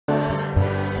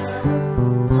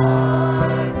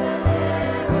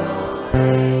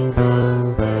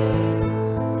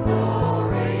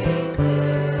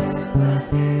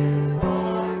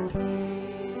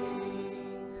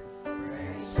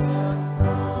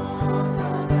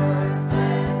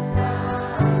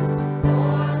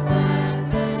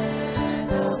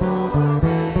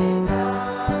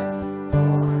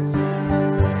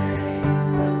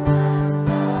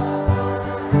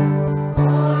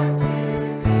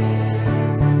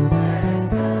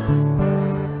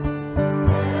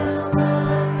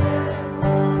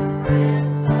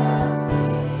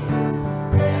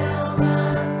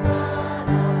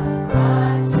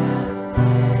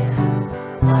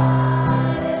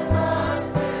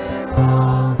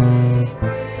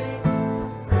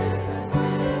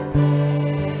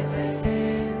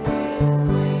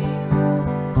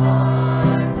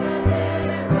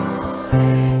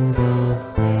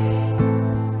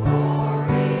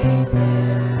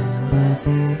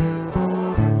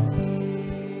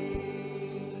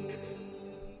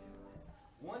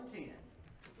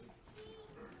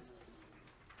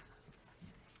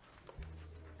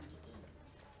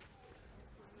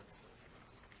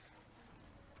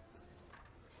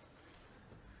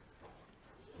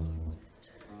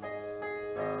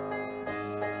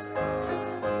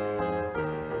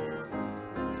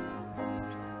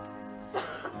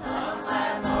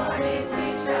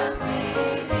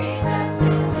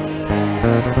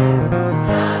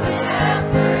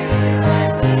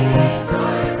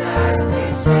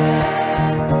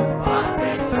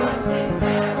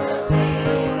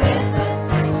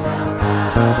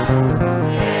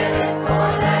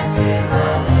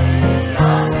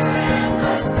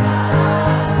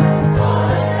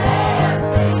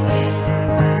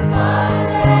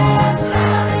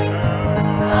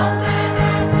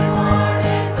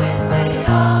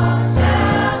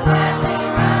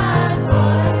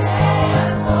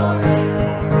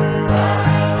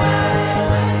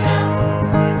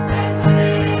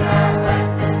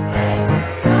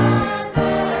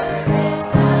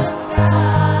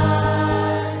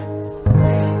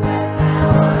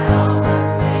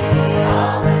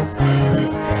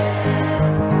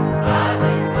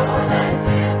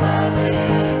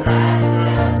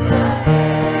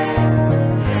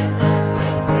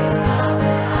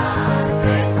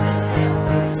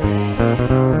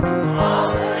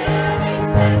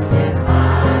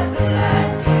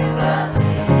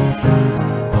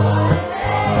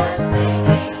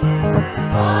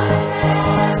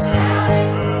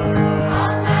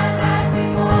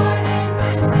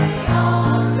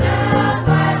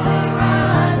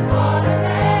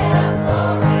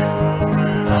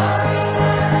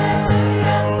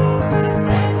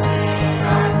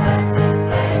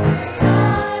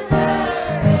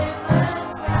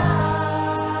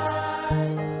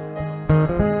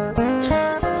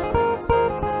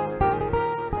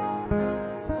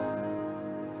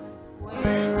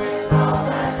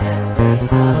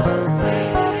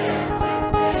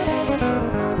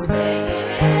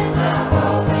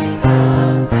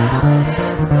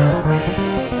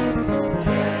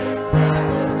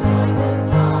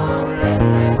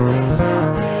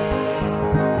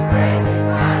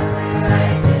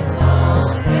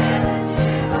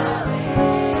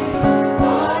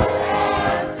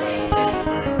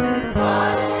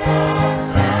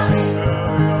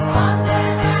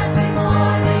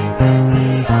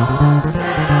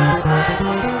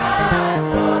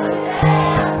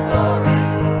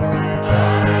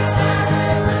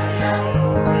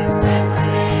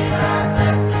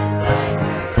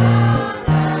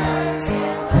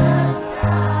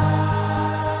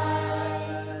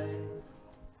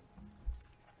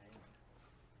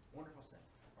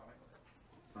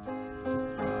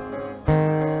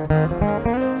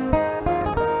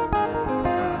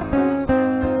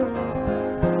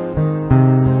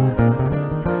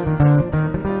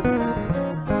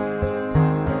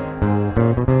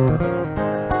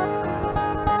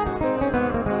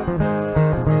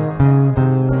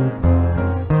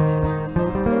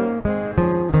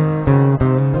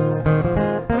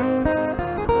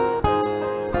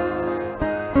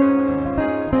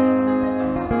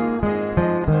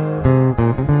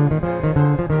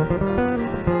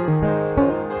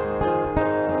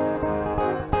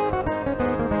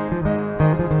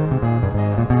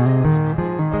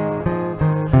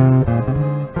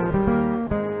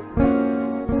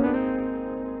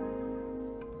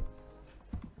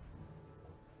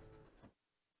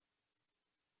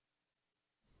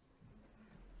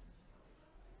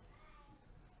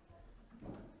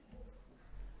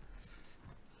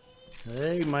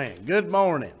Amen. Good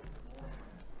morning.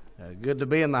 Good to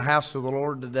be in the house of the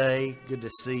Lord today. Good to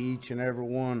see each and every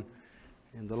one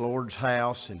in the Lord's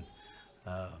house. And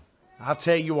I'll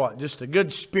tell you what, just a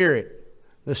good spirit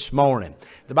this morning.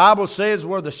 The Bible says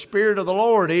where the Spirit of the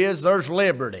Lord is, there's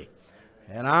liberty.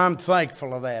 And I'm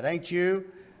thankful of that, ain't you?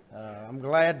 I'm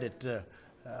glad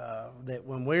that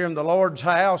when we're in the Lord's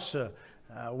house,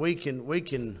 we can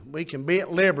be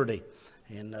at liberty,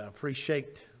 and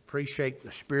appreciate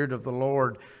the Spirit of the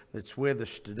Lord that's with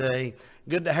us today.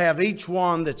 Good to have each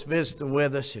one that's visiting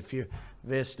with us. If you're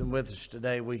visiting with us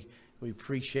today, we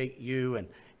appreciate you, and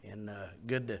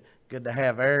good to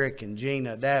have Eric and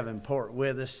Gina Davenport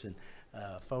with us, and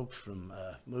folks from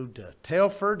moved to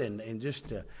Telford, and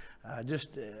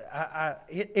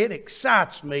it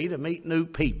excites me to meet new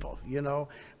people. You know,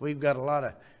 we've got a lot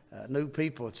of new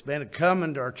people that's been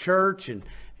coming to our church, and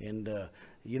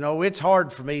you know, it's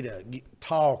hard for me to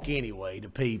talk anyway to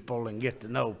people and get to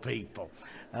know people.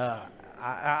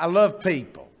 I love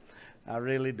people. I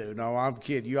really do. No, I'm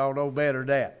kidding. You all know better than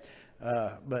that.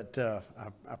 But I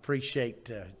appreciate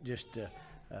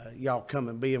y'all coming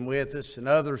and being with us, and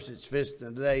others that's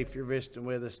visiting today. If you're visiting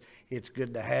with us, it's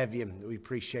good to have you. We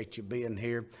appreciate you being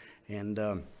here,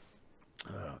 and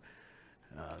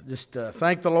just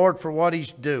thank the Lord for what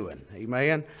He's doing.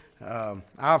 Amen.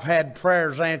 I've had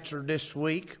prayers answered this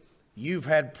week. You've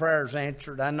had prayers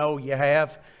answered. I know you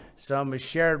have. Some has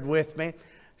shared with me.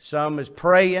 Some is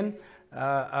praying.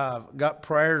 I've got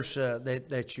prayers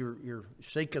that you're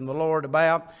seeking the Lord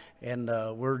about, and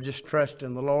we're just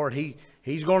trusting the Lord.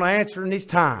 He's going to answer in His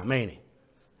time, ain't He?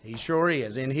 He sure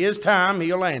is. In His time,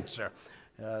 He'll answer.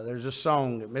 There's a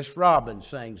song that Miss Robin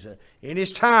sings. In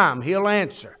His time, He'll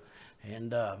answer.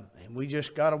 And we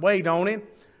just got to wait on Him.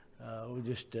 We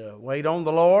just wait on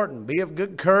the Lord and be of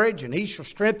good courage, and He shall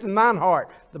strengthen thine heart.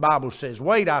 The Bible says,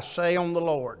 wait, I say, on the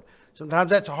Lord. Sometimes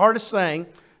that's the hardest thing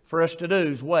for us to do,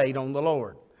 is wait on the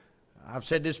Lord. I've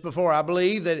said this before. I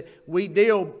believe that we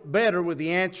deal better with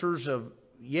the answers of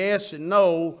yes and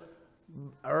no,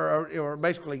 or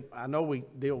basically, I know we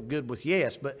deal good with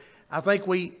yes, but I think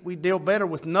we deal better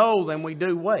with no than we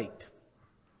do wait.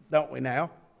 Don't we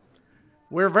now?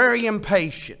 We're very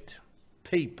impatient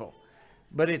people,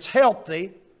 but it's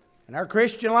healthy in our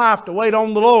Christian life to wait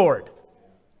on the Lord.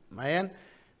 Man,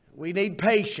 we need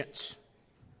patience.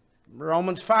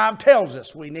 Romans 5 tells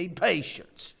us we need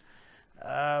patience.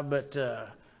 But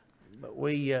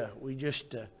we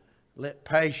just let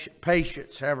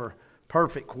patience have her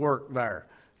perfect work there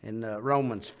in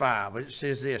Romans 5. It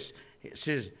says this. It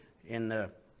says in,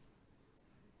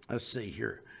 let's see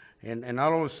here. And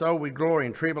not only so, we glory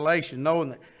in tribulation,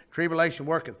 knowing that tribulation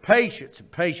worketh patience, and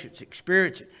patience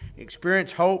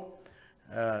experience hope,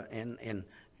 and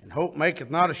hope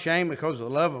maketh not ashamed, because the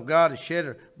love of God is shed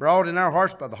abroad in our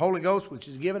hearts by the Holy Ghost, which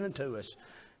is given unto us.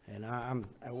 And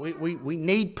we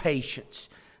need patience.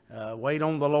 Wait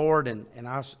on the Lord, and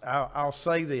I'll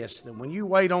say this, that when you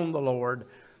wait on the Lord,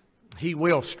 He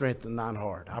will strengthen thine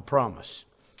heart. I promise.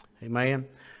 Amen.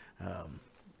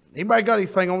 Anybody got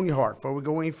anything on your heart before we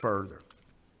go any further?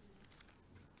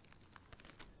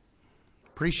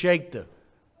 Appreciate the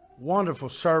wonderful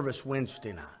service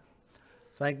Wednesday night.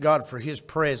 Thank God for His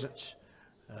presence.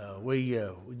 We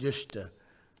just,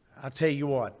 I tell you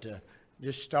what,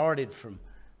 just started from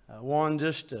one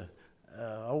just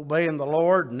obeying the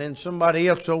Lord, and then somebody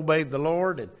else obeyed the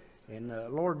Lord, and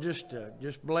Lord just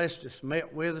blessed us,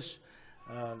 met with us.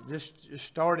 Just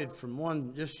started from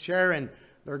one just sharing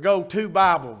their go-to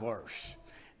Bible verse,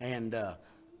 and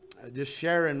just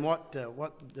sharing what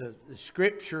the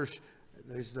Scriptures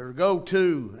is their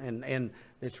go-to, and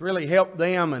it's really helped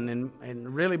them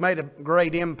and really made a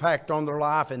great impact on their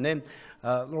life. And then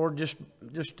Lord just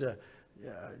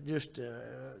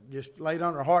laid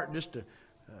on their heart just to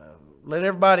let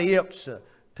everybody else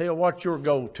tell what your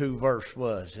go-to verse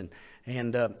was.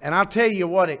 And I'll tell you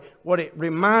what it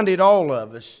reminded all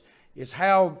of us is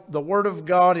how the Word of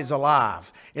God is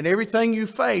alive. And everything you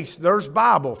face, there's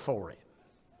Bible for it.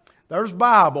 There's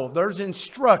Bible. There's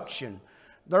instruction.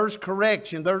 There's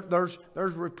correction. There's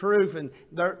reproof, and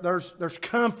there's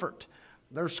comfort.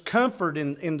 There's comfort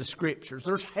in the Scriptures.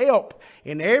 There's help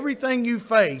in everything you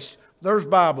face. There's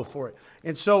Bible for it.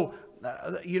 And so,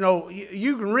 you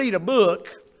can read a book,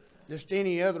 just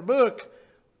any other book,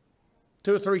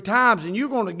 2 or 3 times, and you're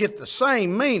going to get the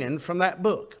same meaning from that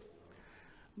book.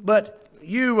 But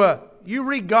you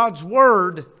read God's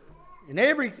Word, and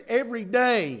every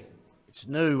day it's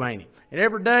new, ain't it? And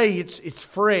every day it's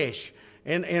fresh.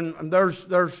 And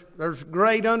there's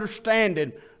great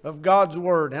understanding of God's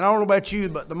Word. And I don't know about you,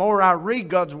 but the more I read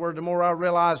God's Word, the more I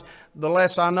realize the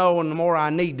less I know and the more I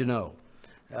need to know.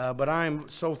 But I am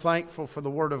so thankful for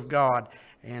the Word of God.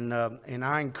 And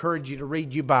I encourage you to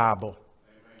read your Bible.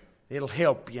 Amen. It'll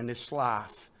help you in this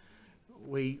life.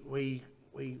 We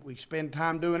spend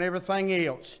time doing everything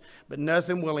else, but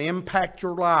nothing will impact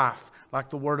your life like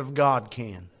the Word of God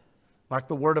can. Like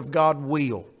the Word of God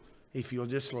will, if you'll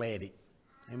just let it.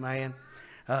 Amen.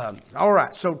 All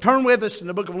right, so turn with us in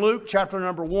the book of Luke, chapter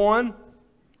number 1.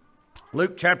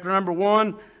 Luke, chapter number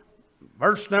 1,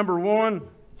 verse number 1.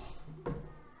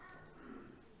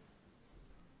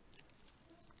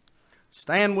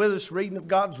 Stand with us, reading of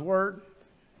God's Word,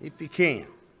 if you can.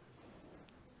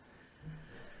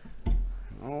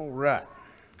 All right.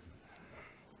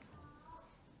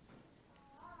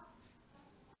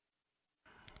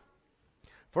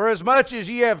 For as much as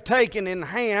ye have taken in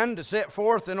hand to set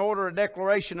forth in order a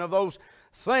declaration of those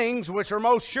things which are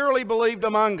most surely believed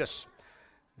among us,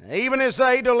 even as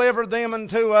they delivered them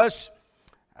unto us,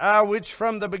 which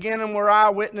from the beginning were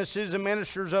eyewitnesses and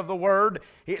ministers of the word.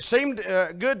 It seemed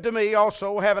good to me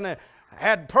also, having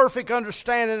had perfect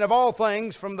understanding of all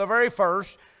things from the very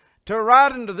first, to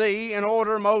write unto thee in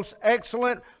order, most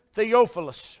excellent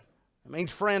Theophilus, it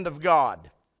means friend of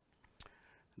God,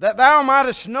 that thou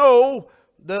mightest know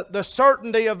the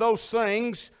certainty of those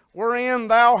things wherein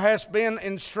thou hast been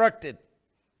instructed.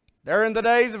 There in the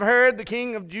days of Herod the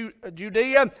king of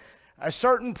Judea, a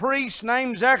certain priest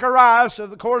named Zacharias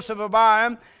of the course of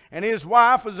Abiam, and his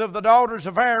wife was of the daughters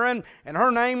of Aaron, and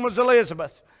her name was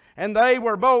Elizabeth. And they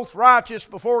were both righteous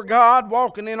before God,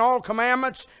 walking in all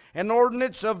commandments and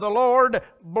ordinance of the Lord,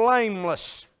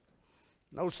 blameless.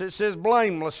 Notice it says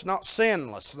blameless, not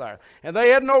sinless there. And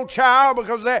they had no child,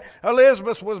 because that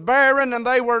Elizabeth was barren, and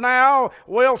they were now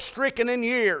well stricken in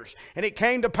years. And it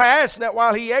came to pass that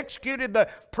while he executed the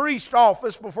priest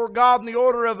office before God in the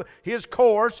order of his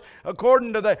course,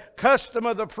 according to the custom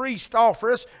of the priest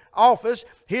office,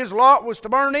 his lot was to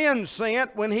burn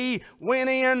incense when he went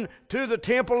in to the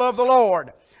temple of the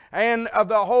Lord. And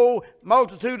the whole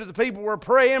multitude of the people were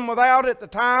praying without at the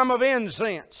time of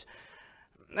incense.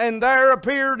 And there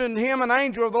appeared unto him an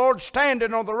angel of the Lord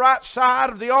standing on the right side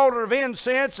of the altar of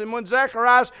incense. And when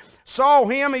Zacharias saw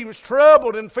him, he was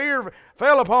troubled, and fear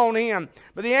fell upon him.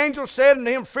 But the angel said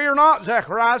unto him, Fear not,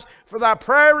 Zacharias, for thy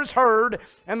prayer is heard,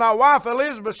 and thy wife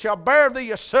Elizabeth shall bear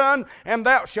thee a son, and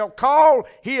thou shalt call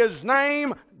his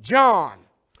name John.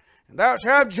 And thou shalt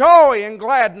have joy and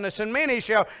gladness, and many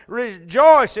shall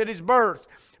rejoice at his birth.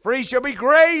 For he shall be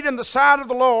great in the sight of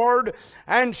the Lord,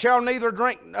 and shall neither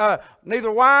drink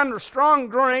neither wine nor strong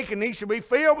drink, and he shall be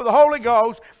filled with the Holy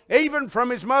Ghost, even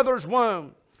from his mother's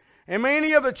womb. And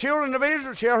many of the children of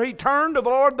Israel shall he turn to the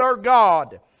Lord their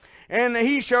God. And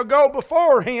he shall go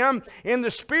before him in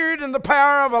the spirit and the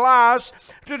power of Elias,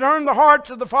 to turn the hearts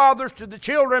of the fathers to the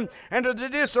children, and to the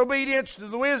disobedience to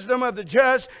the wisdom of the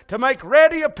just, to make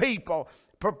ready a people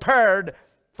prepared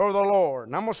for the Lord.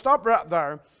 And I'm going to stop right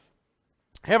there.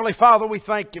 Heavenly Father, we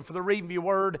thank you for the reading of your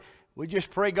word. We just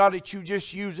pray, God, that you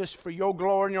just use us for your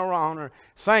glory and your honor.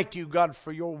 Thank you, God,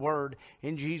 for your word.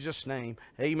 In Jesus' name,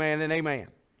 amen and amen.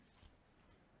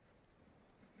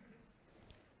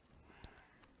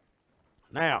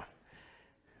 Now,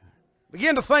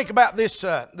 begin to think about this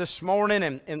this morning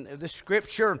and this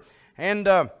scripture, and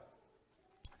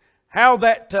how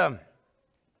that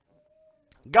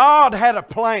God had a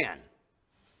plan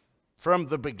from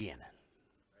the beginning.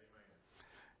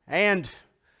 And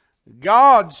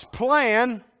God's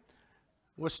plan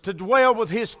was to dwell with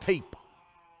his people.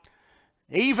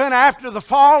 Even after the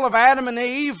fall of Adam and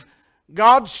Eve,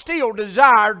 God still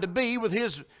desired to be with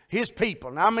his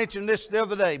people. Now, I mentioned this the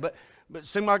other day, but it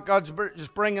seems like God's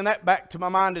just bringing that back to my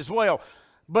mind as well.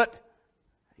 But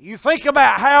you think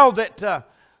about how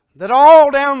that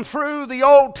all down through the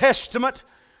Old Testament,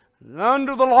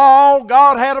 under the law,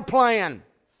 God had a plan.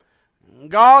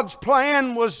 God's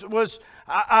plan was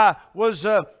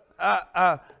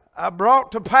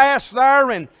brought to pass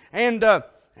there,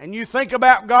 and you think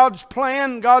about God's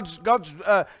plan, God's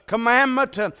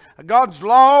commandment, God's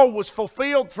law was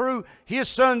fulfilled through his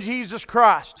Son Jesus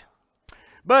Christ.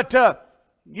 But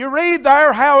you read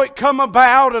there how it come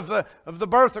about of the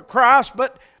birth of Christ.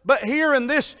 But here in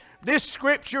this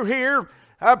scripture here,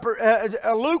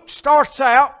 Luke starts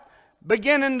out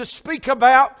beginning to speak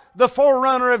about the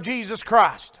forerunner of Jesus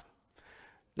Christ.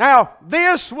 Now,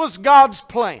 this was God's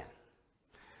plan.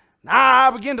 Now, I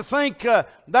begin to think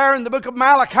there in the book of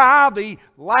Malachi, the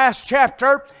last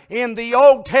chapter in the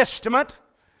Old Testament,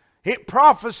 it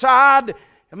prophesied,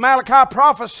 Malachi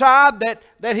prophesied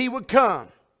that he would come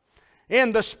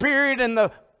in the spirit and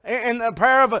the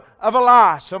power of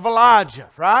Elias, of Elijah,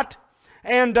 right?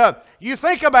 And you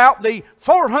think about the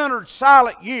 400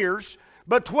 silent years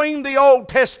between the Old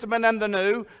Testament and the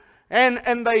New.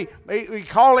 And we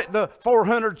call it the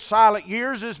 400 silent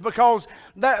years is because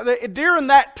during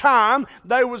that time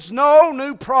there was no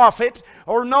new prophet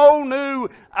or no new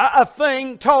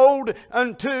thing told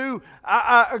unto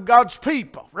God's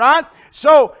people, right?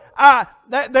 So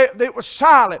it was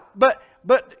silent.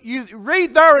 But you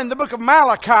read there in the book of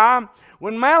Malachi,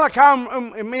 when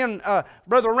Malachi,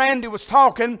 Brother Randy was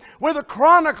talking, whether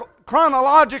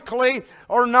chronologically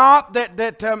or not,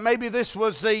 that maybe this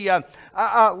was the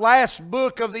last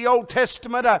book of the Old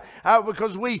Testament,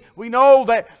 because we know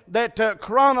that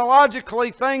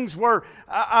chronologically things were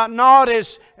not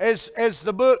as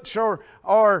the books are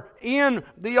in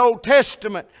the Old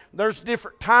Testament. There's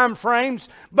different time frames,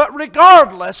 but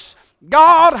regardless,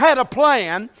 God had a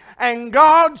plan, and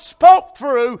God spoke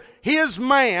through his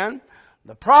man,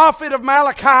 the prophet of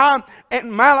Malachi,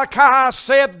 and Malachi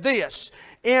said this.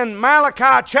 in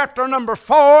Malachi chapter number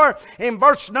 4, in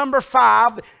verse number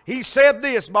 5, he said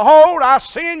this, "Behold, I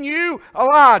send you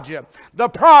Elijah, the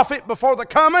prophet, before the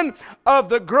coming of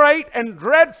the great and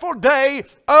dreadful day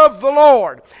of the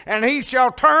Lord. And he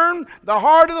shall turn the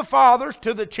heart of the fathers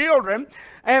to the children,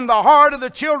 and the heart of the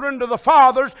children to the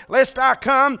fathers, lest I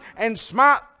come and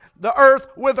smite the earth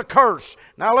with a curse."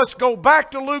 Now let's go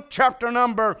back to Luke chapter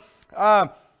number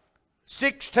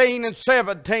 16 and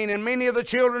 17. "And many of the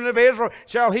children of Israel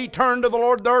shall he turn to the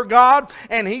Lord their God,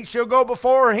 and he shall go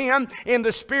before him in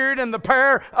the spirit and the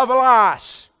power of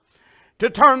Elias, to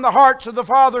turn the hearts of the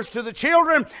fathers to the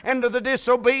children, and to the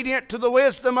disobedient to the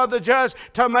wisdom of the just,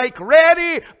 to make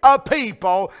ready a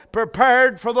people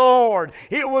prepared for the Lord."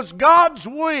 It was God's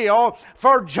will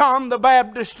for John the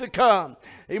Baptist to come.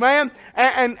 Amen.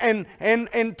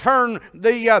 And turn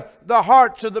the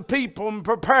hearts of the people and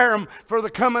prepare them for the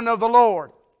coming of the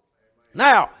Lord.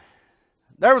 Now,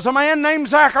 there was a man named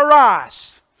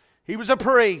Zacharias. He was a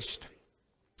priest.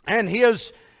 And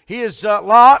his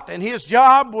lot and his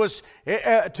job was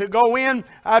to go in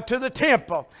to the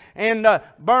temple and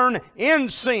burn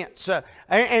incense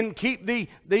and keep the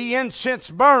incense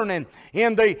burning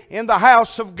in the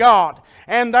house of God.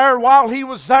 And there, while he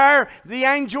was there, the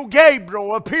angel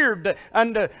Gabriel appeared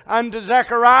unto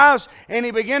Zacharias, and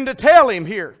he began to tell him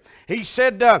here. He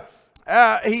said, there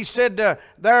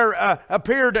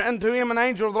appeared unto him an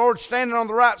angel of the Lord standing on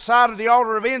the right side of the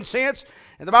altar of incense.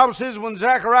 And the Bible says when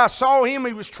Zacharias saw him,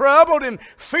 he was troubled, and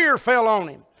fear fell on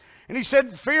him. And he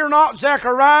said, "Fear not,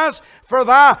 Zacharias, for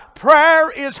thy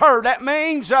prayer is heard." That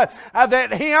means that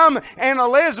him and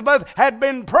Elizabeth had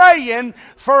been praying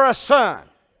for a son.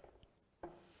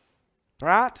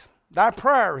 Right? Thy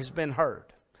prayer has been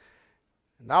heard.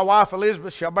 "And thy wife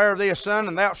Elizabeth shall bear thee a son,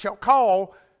 and thou shalt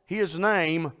call his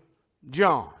name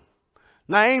John."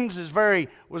 Names was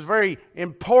very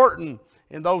important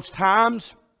in those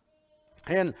times,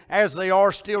 and as they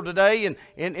are still today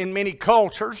in many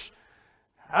cultures.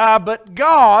 But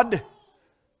God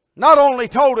not only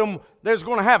told him there's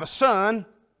going to have a son,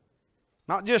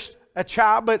 not just a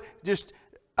child, but just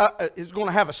is going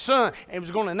to have a son, and he was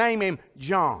going to name him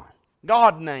John.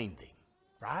 God named him,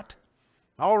 right?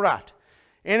 All right.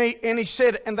 And he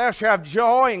said, "And thou shalt have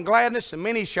joy and gladness, and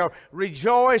many shall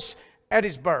rejoice at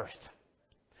his birth."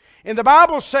 And the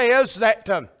Bible says that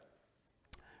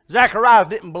Zacharias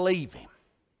didn't believe him.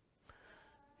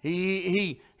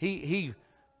 He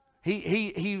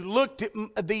looked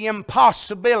at the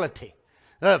impossibility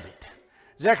of it.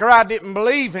 Zechariah didn't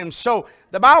believe him. So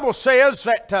the Bible says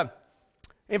that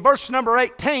in verse number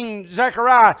 18,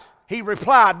 Zechariah, he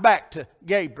replied back to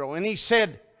Gabriel, and he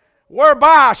said,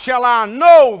 "Whereby shall I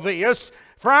know this?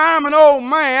 For I am an old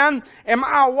man, and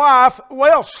my wife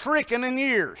well stricken in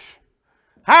years.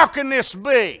 How can this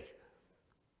be?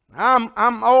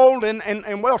 I'm old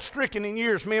and well stricken in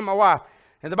years, me and my wife."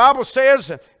 And the Bible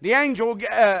says, the angel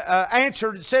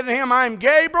answered and said to him, "I am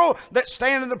Gabriel, that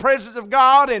stand in the presence of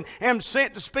God, and am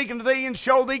sent to speak unto thee, and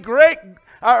show thee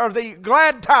the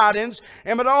glad tidings.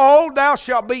 And behold, thou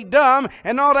shalt be dumb,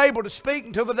 and not able to speak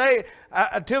until the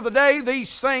day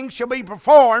these things shall be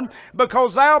performed,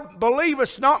 because thou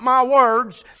believest not my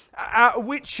words,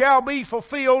 which shall be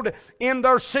fulfilled in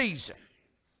their season."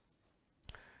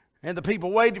 And the people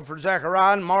waited for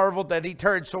Zechariah and marveled that he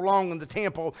tarried so long in the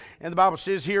temple. And the Bible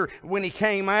says here, when he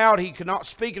came out, he could not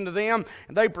speak unto them.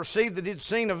 And they perceived that he had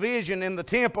seen a vision in the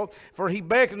temple, for he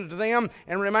beckoned to them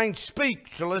and remained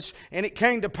speechless. And it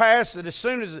came to pass that as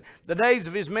soon as the days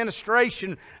of his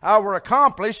ministration were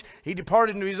accomplished, he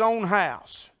departed into his own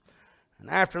house. And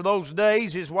after those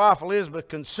days his wife Elizabeth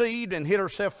conceived, and hid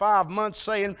herself 5 months,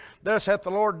 saying, "Thus hath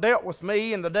the Lord dealt with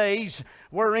me in the days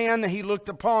wherein he looked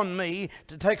upon me,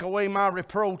 to take away my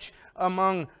reproach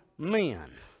among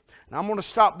men." Now I'm going to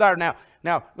stop there.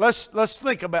 Now let's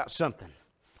think about something.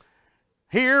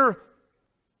 Here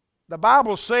the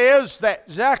Bible says that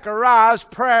Zechariah's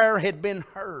prayer had been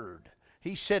heard.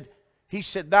 He said,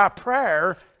 "Thy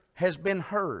prayer has been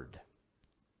heard."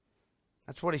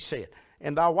 That's what he said.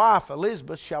 "And thy wife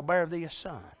Elizabeth shall bear thee a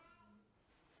son."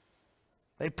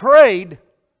 They prayed,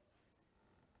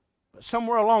 but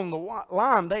somewhere along the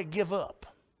line they give up.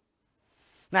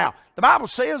 Now, the Bible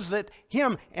says that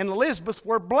him and Elizabeth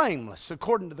were blameless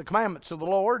according to the commandments of the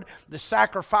Lord, the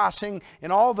sacrificing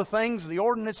and all the things, the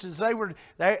ordinances they were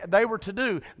to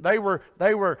do. They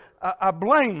were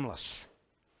blameless.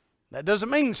 That doesn't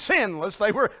mean sinless.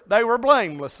 They were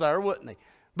blameless there, wouldn't they?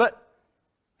 But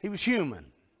he was human.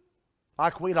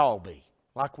 Like we'd all be.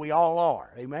 Like we all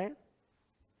are. Amen?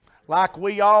 Like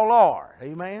we all are.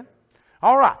 Amen?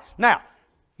 All right. Now,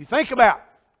 you think about,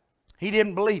 he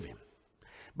didn't believe him.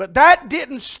 But that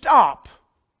didn't stop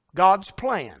God's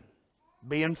plan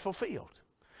being fulfilled.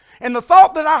 And the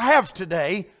thought that I have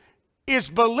today is,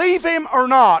 believe Him or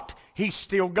not, He's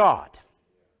still God.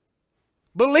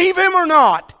 Believe Him or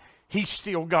not, He's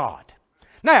still God.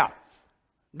 Now,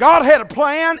 God had a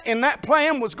plan, and that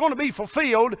plan was going to be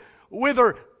fulfilled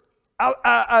whether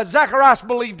Zacharias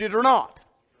believed it or not.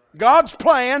 God's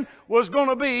plan was going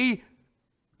to be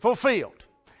fulfilled.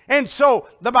 And so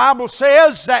the Bible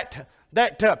says that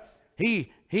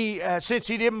since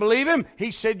he didn't believe him,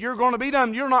 he said, you're going to be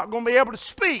done. You're not going to be able to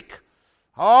speak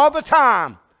all the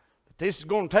time. But this is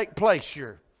going to take place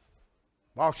here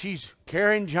while she's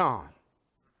carrying John.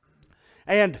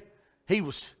 And he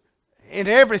was in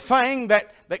everything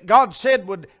that God said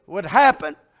would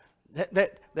happen,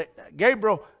 that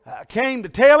Gabriel came to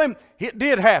tell him, it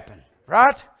did happen,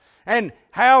 right? And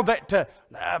how that,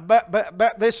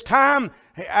 but this time,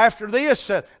 after this,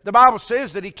 the Bible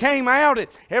says that he came out and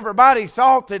everybody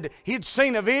thought that he'd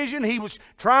seen a vision. He was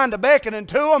trying to beckon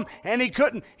into them and he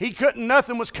couldn't,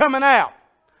 nothing was coming out.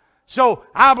 So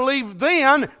I believe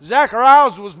then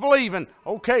Zacharias was believing,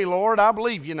 okay, Lord, I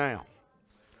believe you now.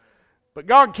 But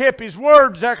God kept His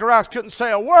word. Zacharias couldn't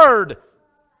say a word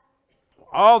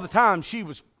all the time she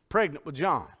was pregnant with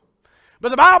John. But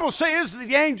the Bible says that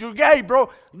the angel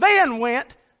Gabriel then went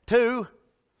to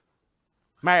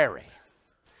Mary.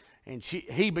 And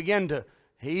he began to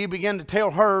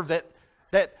tell her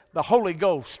that the Holy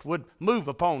Ghost would move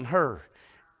upon her.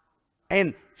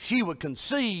 And she would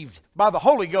conceive by the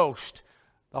Holy Ghost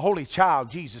the Holy Child,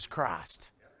 Jesus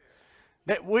Christ.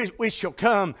 That we shall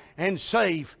come and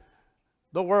save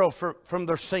the world from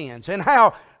their sins. And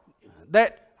how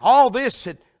that all this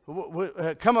had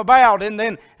come about, and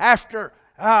then after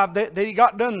that he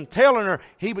got done telling her,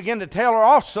 he began to tell her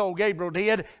also, Gabriel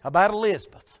did, about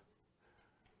Elizabeth.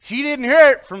 She didn't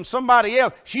hear it from somebody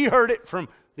else. She heard it from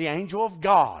the angel of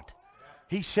God.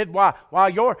 He said, why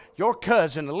your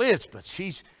cousin Elizabeth,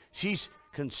 she's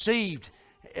conceived,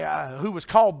 who was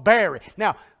called barren.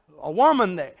 Now, a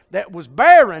woman that was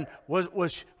barren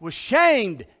was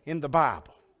shamed in the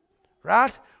Bible,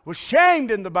 right? Was shamed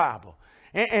in the Bible.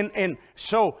 And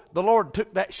so the Lord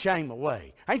took that shame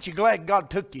away. Ain't you glad God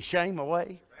took your shame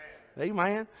away?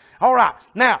 Amen. All right.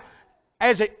 Now,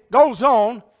 as it goes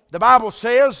on, the Bible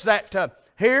says that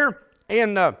here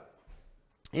in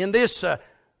this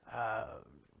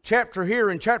chapter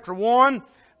here, in chapter 1,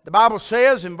 the Bible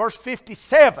says in verse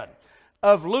 57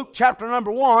 of Luke chapter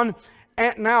number 1,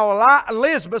 and now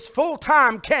Elizabeth's full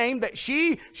time came that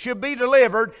she should be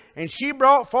delivered, and she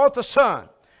brought forth a son.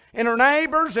 And her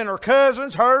neighbors and her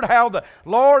cousins heard how the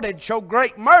Lord had showed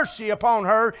great mercy upon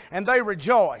her, and they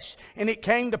rejoiced. And it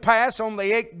came to pass on the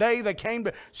 8th day they came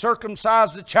to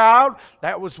circumcise the child.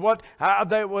 That was what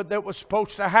that was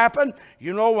supposed to happen.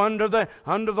 You know, under the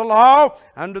law,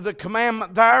 under the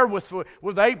commandment there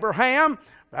with Abraham,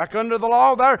 back under the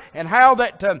law there, and how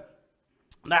they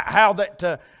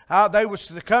was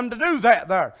to come to do that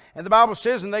there. And the Bible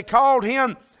says, and they called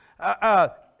him.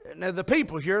 Now the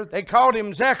people here, they called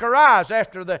him Zacharias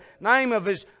after the name of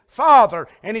his father.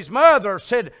 And his mother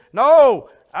said, no,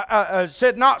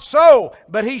 said not so,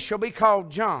 but he shall be called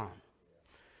John.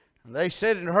 And they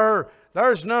said unto her,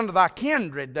 there is none of thy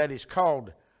kindred that is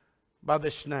called by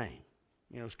this name.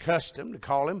 You know, it's custom to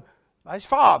call him by his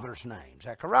father's name,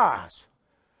 Zacharias.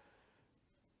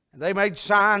 And they made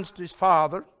signs to his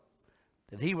father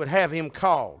that he would have him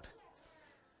called.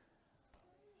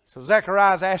 So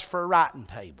Zacharias asked for a writing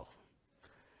table.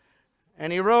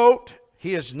 And he wrote,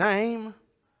 his name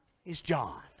is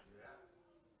John.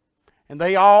 And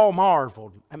they all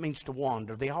marveled. That means to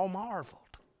wonder. They all marveled.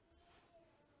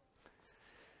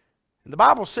 And the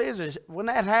Bible says when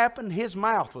that happened, his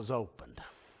mouth was opened.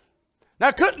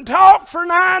 Now, couldn't talk for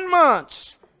 9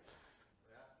 months.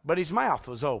 But his mouth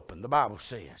was open, the Bible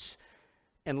says.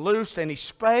 And loosed, and he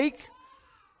spake.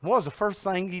 What was the first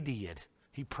thing he did?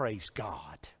 He praised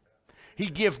God. He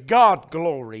gave God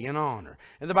glory and honor.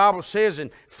 And the Bible says,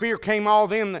 and fear came all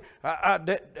them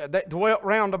that dwelt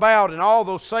round about, and all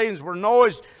those sayings were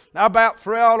noised about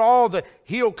throughout all the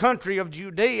hill country of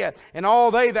Judea. And all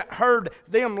they that heard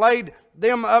them laid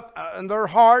them up in their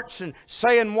hearts, and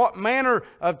saying, what manner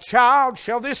of child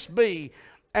shall this be?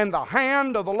 And the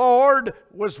hand of the Lord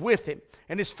was with him.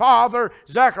 And his father,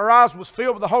 Zacharias, was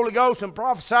filled with the Holy Ghost and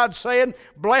prophesied, saying,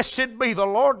 blessed be the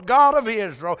Lord God of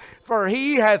Israel, for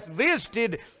he hath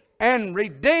visited and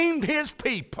redeemed his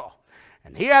people,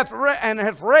 And he hath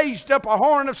raised up a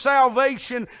horn of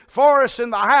salvation for us in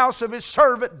the house of his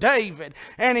servant David.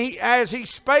 And as he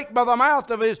spake by the mouth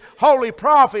of his holy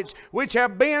prophets, which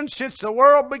have been since the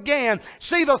world began.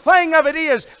 See, the thing of it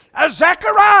is,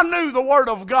 Zechariah knew the Word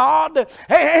of God.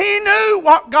 He knew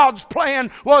what God's plan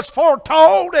was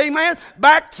foretold, amen,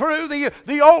 back through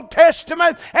the Old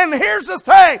Testament. And here's the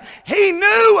thing, he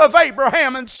knew of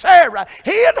Abraham and Sarah.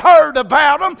 He had heard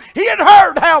about them. He had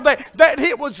heard how that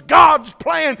it was God's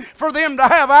plan for them to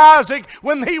have Isaac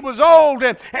when he was old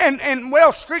and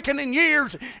well stricken in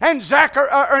years, and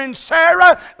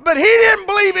Sarah, but he didn't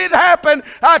believe it happened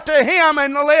to him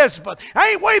and Elizabeth.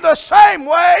 Ain't we the same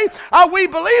way? We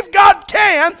believe God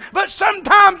can, but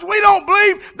sometimes we don't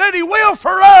believe that he will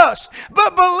for us.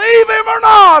 But believe him or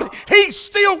not, he's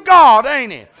still God,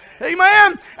 ain't he?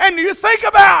 Amen. And you think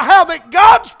about how that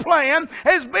God's plan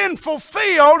has been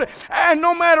fulfilled, and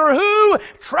no matter who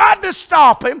tried to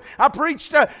stop him. I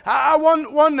preached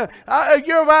one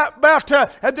year about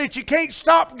that you can't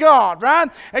stop God, right?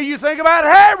 And you think about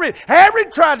Herod.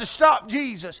 Herod tried to stop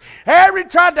Jesus.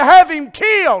 Herod tried to have him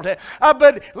killed.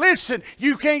 But listen,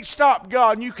 you can't stop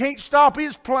God, and you can't stop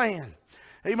his plan.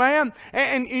 Amen.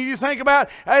 And you think about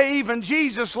even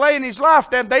Jesus laying his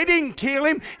life down. They didn't kill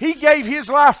him. He gave his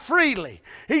life freely.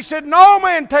 He said, no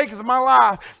man taketh my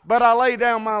life, but I lay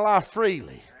down my life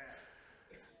freely.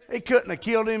 They couldn't have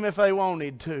killed him if they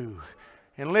wanted to.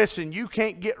 And listen, you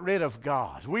can't get rid of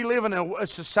God. We live in a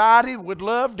society that would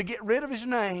love to get rid of his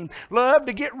name, love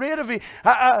to get rid of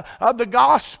the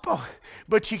gospel,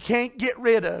 but you can't get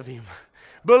rid of him.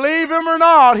 Believe him or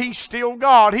not, he's still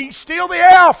God. He's still the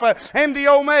Alpha and the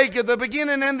Omega, the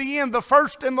beginning and the end, the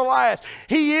first and the last.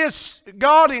 He is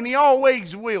God, and he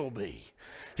always will be.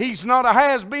 He's not a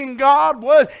has-been God.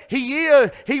 He is,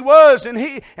 he was, and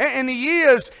he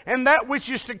is, and that which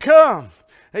is to come.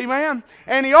 Amen?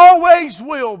 And he always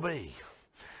will be.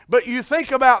 But you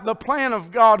think about the plan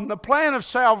of God and the plan of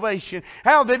salvation,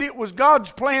 how that it was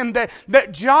God's plan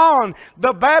that John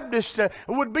the Baptist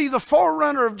would be the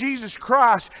forerunner of Jesus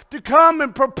Christ, to come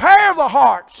and prepare the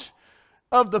hearts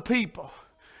of the people,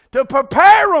 to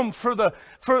prepare them for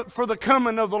the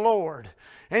coming of the Lord.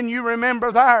 And you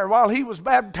remember there, while he was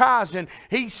baptizing,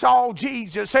 he saw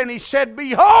Jesus, and he said,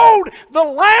 behold, the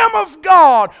Lamb of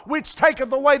God, which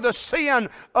taketh away the sin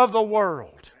of the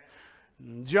world.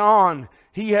 John,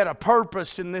 he had a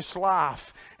purpose in this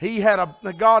life.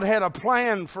 God had a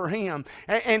plan for him,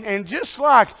 and just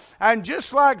like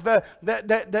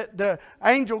the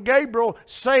angel Gabriel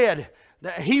said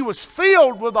that he was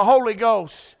filled with the Holy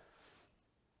Ghost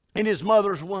in his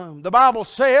mother's womb. The Bible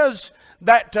says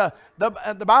that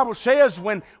the Bible says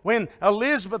when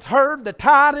Elizabeth heard the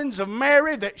tidings of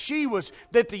Mary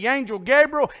that the angel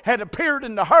Gabriel had appeared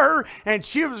unto her, and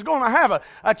she was going to have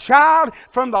a child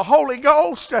from the Holy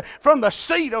Ghost, from the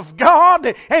seed of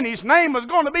God, and his name was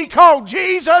going to be called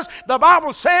Jesus. The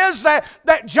Bible says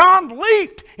that John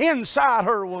leaped inside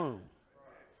her womb.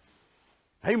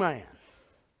 Amen.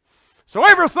 So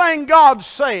everything God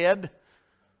said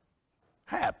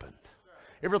happened.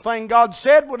 Everything God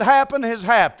said would happen has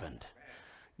happened.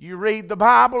 You read the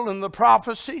Bible and the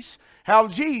prophecies, how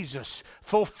Jesus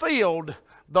fulfilled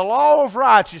the law of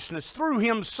righteousness through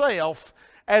himself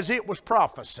as it was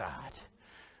prophesied.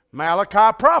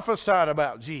 Malachi prophesied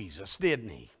about Jesus, didn't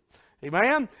he?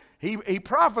 Amen? He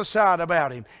prophesied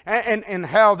about him. And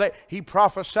how that he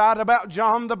prophesied about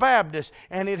John the Baptist,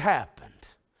 and it happened.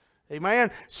 Amen?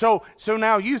 So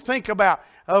now you think about,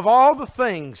 of all the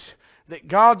things that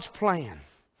God's plan,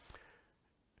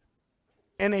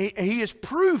 and he has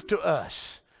proved to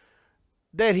us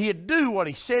that he'd do what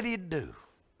he said he'd do.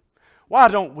 Why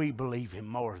don't we believe him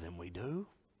more than we do?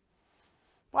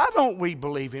 Why don't we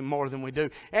believe him more than we do?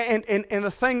 And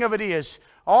the thing of it is,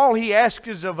 all he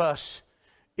asks of us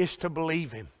is to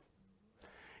believe him.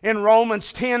 In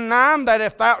Romans 10:9, that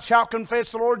if thou shalt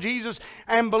confess the Lord Jesus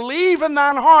and believe in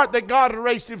thine heart that God had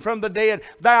raised him from the dead,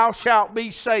 thou shalt be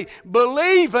saved.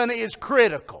 Believing is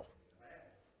critical.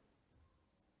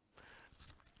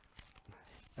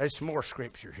 There's some more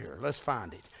scripture here. Let's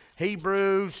find it.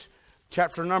 Hebrews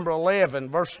chapter number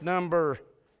 11, verse number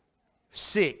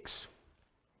 6.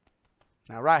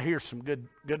 Now right here's some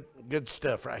good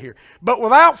stuff right here. But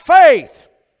without faith,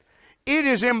 it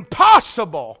is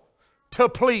impossible to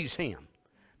please him.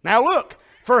 Now look,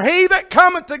 for he that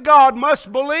cometh to God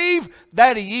must believe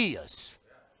that he is.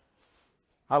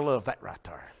 I love that right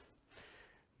there.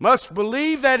 Must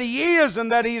believe that he is,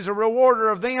 and that he is a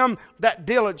rewarder of them that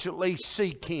diligently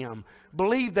seek him.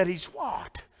 Believe that he's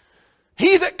what?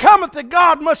 He that cometh to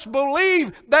God must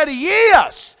believe that he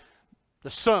is the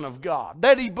Son of God.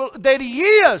 That he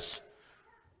is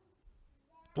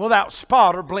without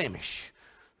spot or blemish.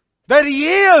 That He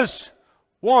is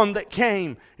one that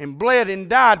came and bled and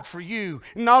died for you.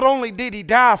 And not only did He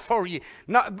die for you,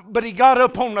 but He got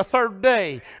up on the third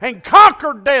day and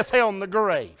conquered death, hell, and the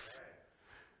grave.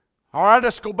 All right,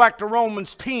 let's go back to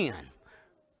Romans 10.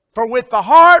 For with the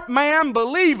heart man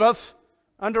believeth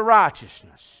unto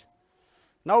righteousness.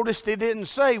 Notice they didn't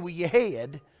say with your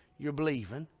head you're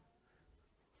believing,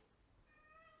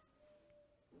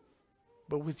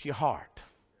 but with your heart.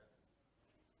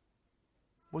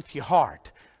 With your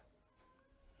heart.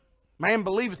 Man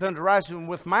believeth unto righteousness, and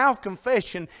with mouth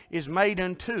confession is made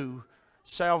unto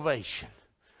salvation.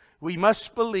 We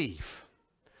must believe.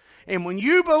 And when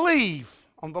you believe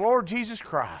on the Lord Jesus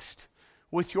Christ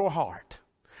with your heart,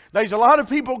 there's a lot of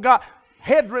people got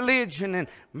head religion and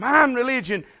mind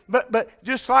religion, but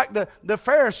just like the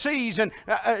Pharisees, and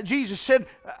Jesus said,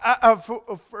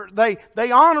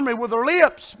 they honor me with their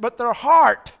lips, but their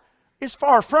heart is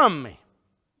far from me.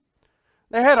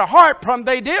 They had a heart problem.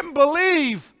 They didn't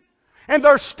believe. And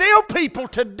there's still people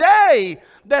today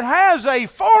that has a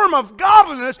form of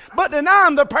godliness, but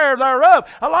denying the power thereof.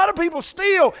 A lot of people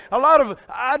still, a lot of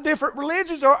different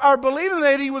religions are believing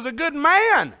that He was a good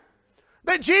man.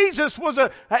 That Jesus was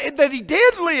that He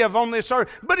did live on this earth,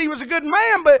 but He was a good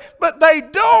man, but they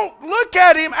don't look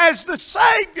at Him as the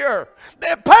Savior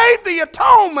that paid the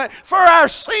atonement for our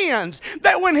sins.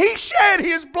 That when He shed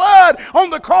His blood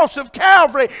on the cross of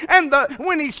Calvary, and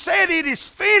when He said it is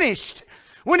finished,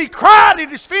 when He cried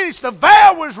it is finished, the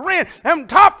veil was rent from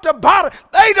top to bottom.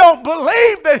 They don't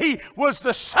believe that He was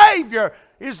the Savior,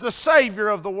 is the Savior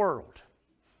of the world.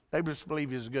 They just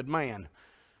believe He's a good man.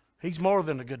 He's more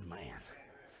than a good man.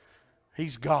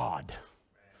 He's God.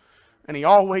 And He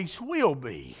always will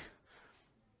be,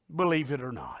 believe it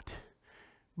or not.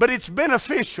 But it's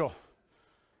beneficial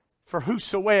for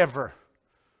whosoever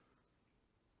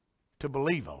to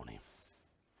believe on Him.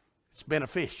 It's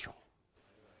beneficial.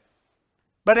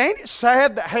 But ain't it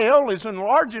sad that hell is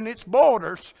enlarging its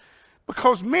borders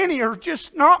because many are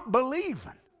just not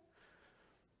believing?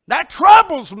 That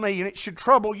troubles me, and it should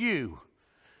trouble you.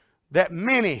 That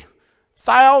many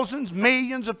thousands,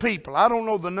 millions of people, I don't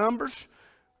know the numbers,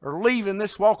 are leaving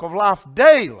this walk of life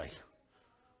daily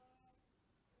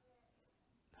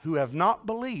who have not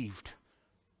believed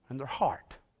in their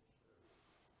heart.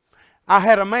 I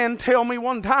had a man tell me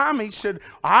one time, he said,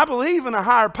 I believe in a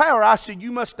higher power. I said,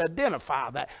 you must identify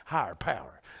that higher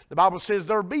power. The Bible says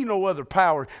there be no other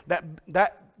power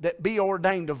that be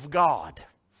ordained of God.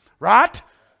 Right?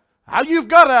 Now you've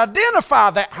got to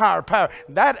identify that higher power.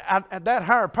 That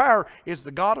higher power is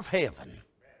the God of heaven.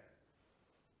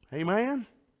 Amen?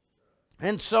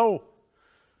 And so,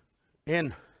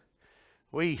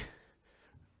 we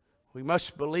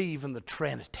must believe in the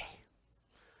Trinity.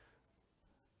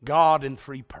 God in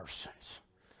three persons.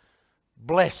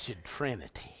 Blessed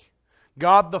Trinity.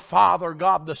 God the Father,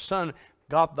 God the Son,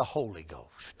 God the Holy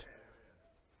Ghost.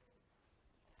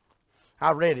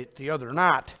 I read it the other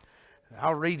night.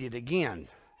 I'll read it again.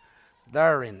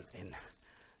 There in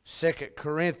 2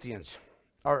 Corinthians,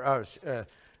 or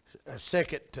 2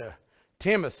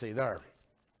 Timothy there.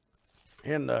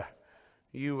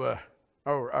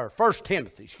 Or 1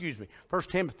 Timothy, excuse me, 1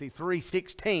 Timothy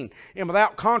 3:16. And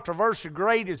without controversy,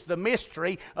 great is the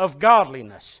mystery of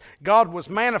godliness. God was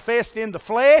manifest in the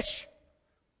flesh,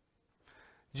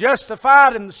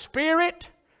 justified in the Spirit,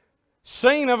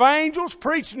 seen of angels,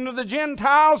 preaching to the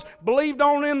Gentiles, believed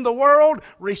on in the world,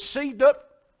 received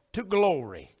up to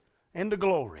glory, into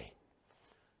glory.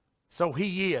 So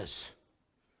He is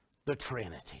the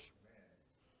Trinity.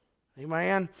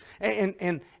 Amen?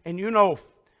 And you know,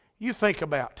 you think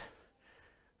about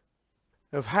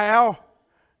of how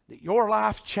that your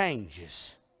life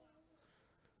changes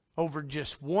over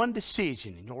just one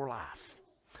decision in your life.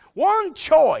 One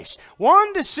choice,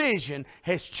 one decision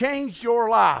has changed your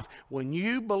life when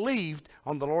you believed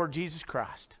on the Lord Jesus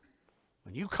Christ.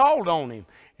 When you called on Him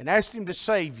and asked Him to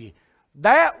save you,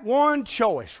 that one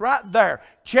choice right there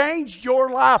changed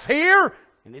your life here,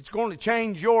 and it's going to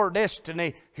change your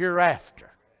destiny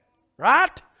hereafter.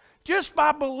 Right? Just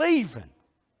by believing.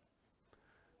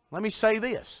 Let me say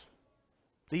this.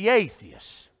 The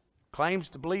atheist claims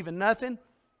to believe in nothing.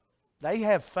 They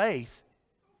have faith.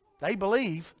 They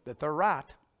believe that they're right.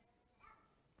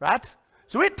 Right?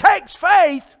 So it takes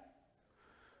faith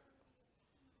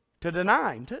to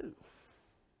deny Him too.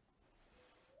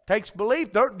 It takes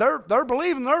belief. They're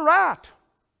believing they're right.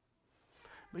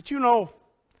 But you know,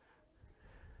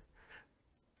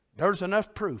 there's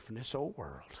enough proof in this old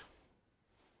world.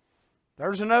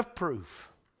 There's enough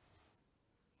proof,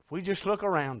 if we just look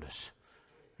around us,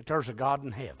 that there's a God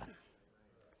in heaven.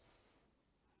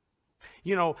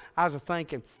 You know, I was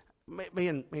thinking, me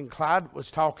and Clyde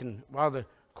was talking while the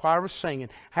choir was singing,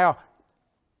 how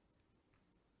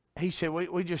he said,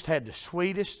 we just had the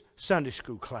sweetest Sunday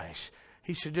school class.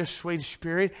 He said, just sweetest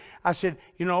spirit. I said,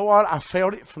 you know what? I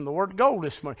felt it from the word go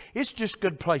this morning. It's just a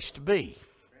good place to be.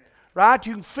 Right?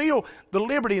 You can feel the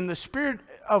liberty and the Spirit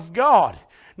of God.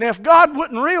 Now, if God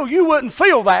wasn't real, you wouldn't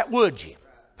feel that, would you?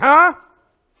 Huh?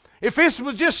 If this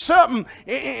was just something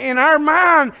in our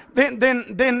mind, then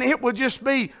it would just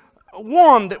be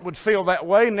one that would feel that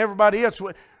way and everybody else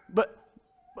would. But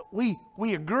we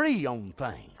agree on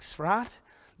things, right?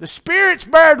 The Spirit's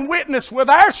bearing witness with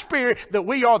our spirit that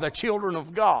we are the children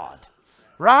of God.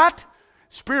 Right?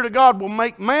 Spirit of God will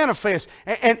make manifest.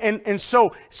 And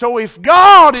so if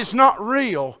God is not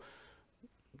real,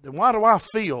 then why do I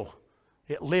feel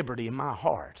at liberty in my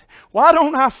heart? Why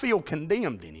don't I feel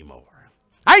condemned anymore?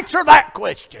 Answer that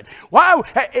question. Why,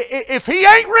 if He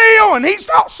ain't real and He's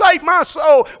not saved my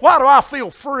soul, why do I feel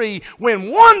free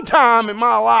when one time in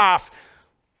my life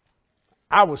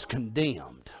I was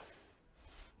condemned?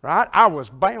 Right? I was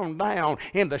bound down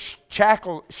in the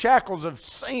shackles of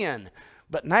sin.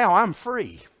 But now I'm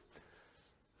free.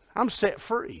 I'm set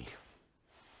free.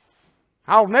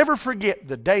 I'll never forget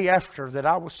the day after that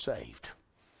I was saved.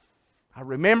 I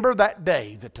remember that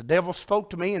day that the devil spoke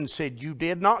to me and said, you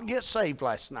did not get saved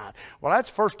last night. Well, that's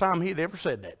the first time he'd ever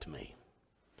said that to me.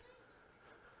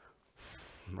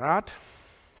 Right?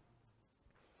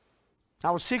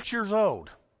 I was 6 years old.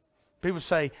 People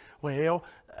say, well,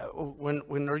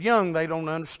 when they're young, they don't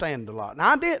understand a lot. And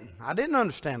I didn't. I didn't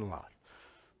understand a lot.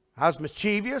 I was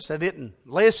mischievous. I didn't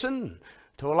listen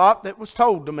to a lot that was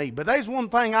told to me. But there's one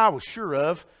thing I was sure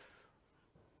of.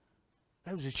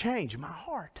 There was a change in my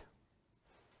heart.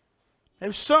 There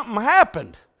was something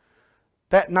happened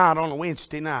that night on a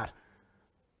Wednesday night.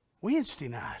 Wednesday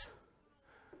night.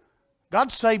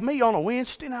 God saved me on a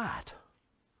Wednesday night.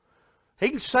 He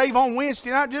can save on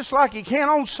Wednesday night just like He can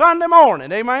on Sunday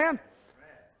morning. Amen?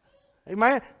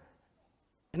 Amen?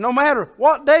 And no matter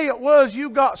what day it was you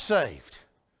got saved.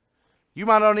 You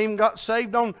might not even got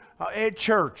saved at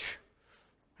church.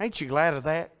 Ain't you glad of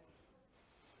that?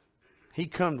 He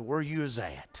come to where you was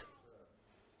at.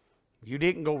 You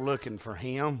didn't go looking for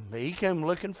Him. But He came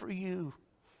looking for you.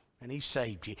 And He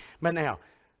saved you. But now,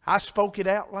 I spoke it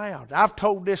out loud. I've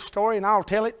told this story and I'll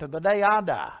tell it to the day I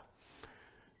die.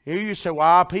 Here you say,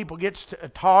 why people get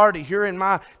tired of hearing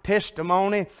my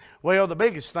testimony. Well, the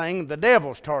biggest thing, the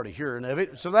devil's tired of hearing of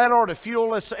it. So that ought to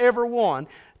fuel us, everyone,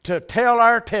 to tell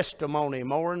our testimony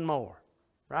more and more.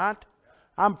 Right?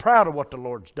 I'm proud of what the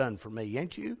Lord's done for me,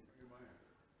 ain't you?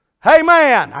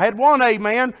 Amen. I had one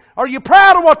amen. Are you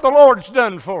proud of what the Lord's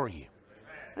done for you?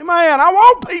 Amen. I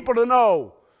want people to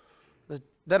know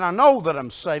that I know that I'm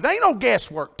saved. There ain't no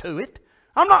guesswork to it.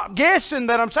 I'm not guessing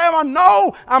that I'm saved. I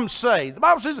know I'm saved. The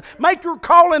Bible says, make your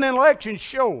calling and election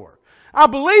sure. I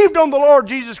believed on the Lord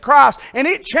Jesus Christ, and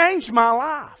it changed my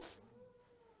life.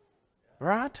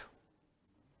 Right?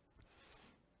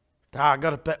 I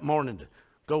got up that morning to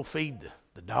go feed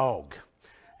the dog.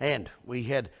 And we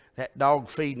had that dog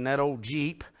feeding that old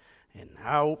Jeep. And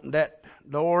I opened that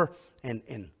door and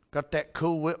got that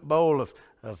Cool Whip bowl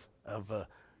of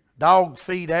dog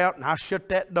feed out. And I shut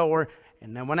that door.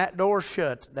 And then when that door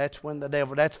shut, that's when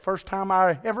that's the first time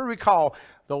I ever recall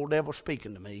the old devil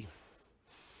speaking to me.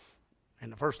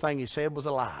 And the first thing he said was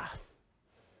a lie.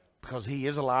 Because he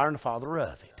is a liar and the father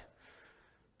of it.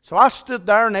 So I stood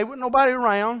there and there wasn't nobody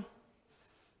around.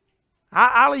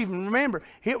 I'll even remember,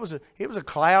 it was a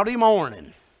cloudy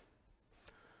morning.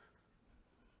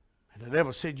 And the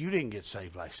devil said, you didn't get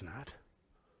saved last night.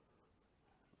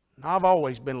 And I've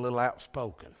always been a little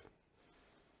outspoken.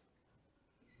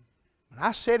 And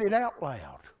I said it out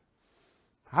loud.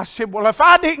 I said, well, if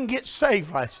I didn't get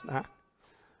saved last night,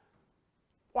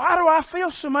 why do I feel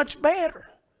so much better?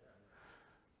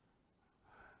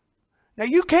 Now,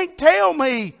 you can't tell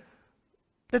me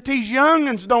that these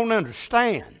young'uns don't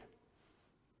understand.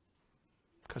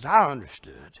 Because I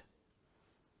understood.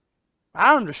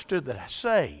 I understood that I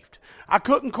saved. I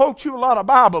couldn't quote you a lot of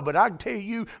Bible, but I can tell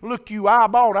you, look you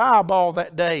eyeball to eyeball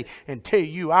that day and tell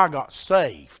you I got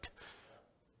saved.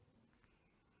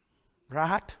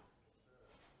 Right?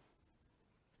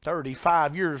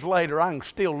 35 years later, I can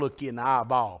still look you in the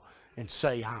eyeball and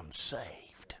say I'm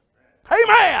saved.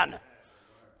 Amen!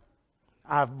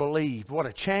 I've believed. What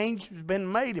a change has been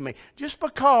made in me. Just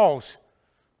because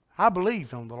I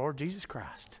believed on the Lord Jesus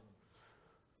Christ.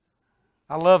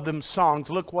 I love them songs.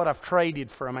 Look what I've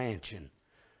traded for a mansion.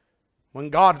 When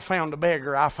God found a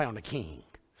beggar, I found a king.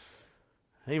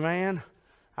 Amen?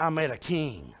 I met a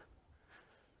king.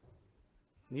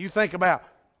 You think about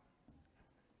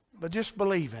but just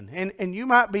believing. And you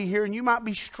might be here and you might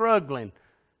be struggling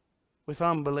with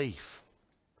unbelief.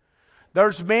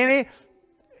 There's many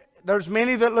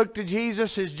that look to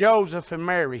Jesus as Joseph and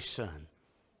Mary's son.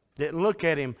 Didn't look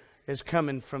at him as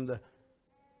coming from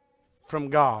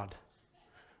God.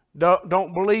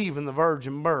 Don't believe in the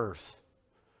virgin birth.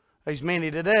 There's many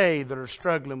today that are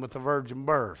struggling with the virgin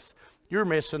birth. You're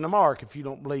missing the mark if you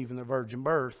don't believe in the virgin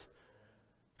birth.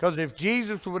 Because if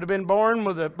Jesus would have been born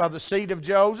by the seed of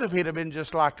Joseph, he'd have been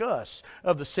just like us,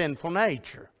 of the sinful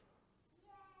nature.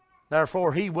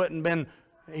 Therefore, he couldn't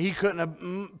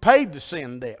have paid the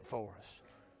sin debt for us.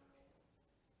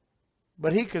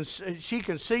 But she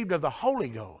conceived of the Holy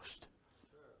Ghost,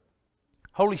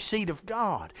 Holy Seed of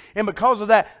God. And because of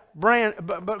that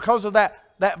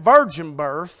virgin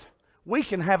birth, we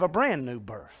can have a brand new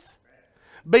birth.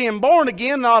 Being born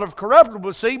again, not of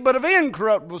corruptible seed, but of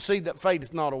incorruptible seed that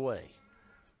fadeth not away.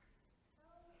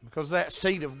 Because that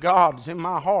seed of God is in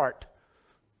my heart,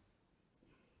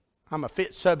 I'm a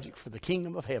fit subject for the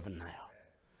kingdom of heaven now.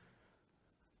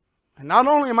 And not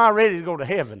only am I ready to go to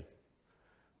heaven,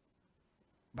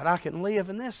 but I can live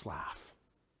in this life.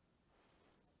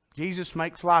 Jesus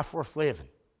makes life worth living.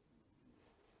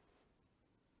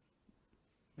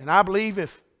 And I believe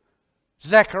if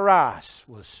Zacharias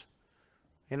was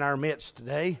in our midst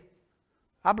today,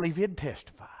 I believe he'd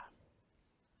testify.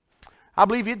 I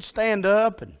believe he'd stand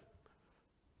up and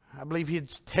I believe he'd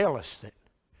tell us that,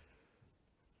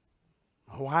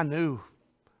 oh, I knew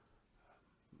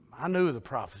the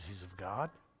prophecies of God.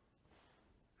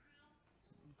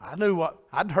 I knew what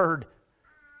I'd heard.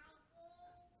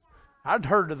 I'd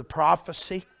heard of the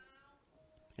prophecy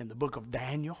in the book of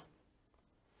Daniel.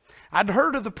 I'd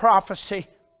heard of the prophecy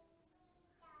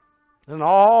and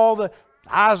all the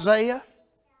Isaiah,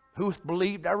 who hath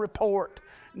believed our report,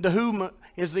 and to whom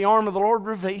is the arm of the Lord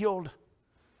revealed.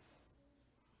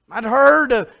 I'd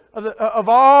heard of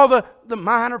all the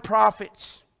minor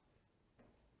prophets,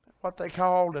 what they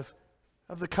called of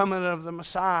the coming of the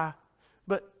Messiah,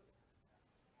 but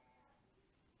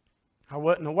I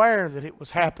wasn't aware that it was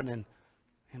happening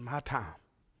in my time.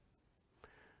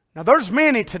 Now there's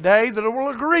many today that will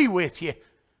agree with you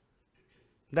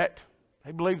that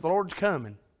they believe the Lord's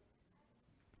coming.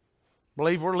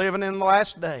 Believe we're living in the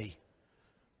last day.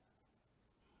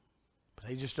 But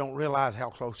they just don't realize how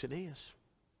close it is.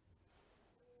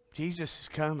 Jesus is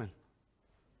coming.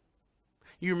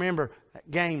 You remember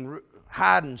that game,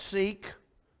 hide and seek?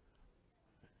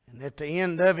 And at the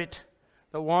end of it,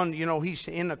 the one, he's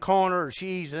in the corner, or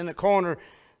she's in the corner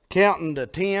counting to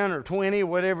 10 or 20,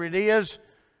 whatever it is.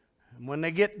 And when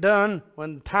they get done,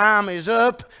 when time is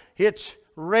up, it's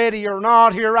ready or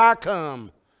not, here I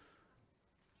come.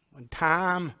 When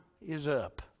time is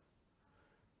up.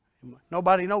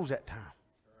 Nobody knows that time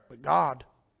but God.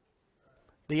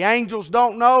 The angels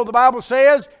don't know, the Bible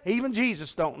says. Even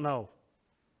Jesus don't know.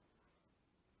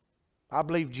 I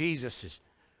believe he's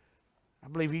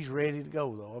ready to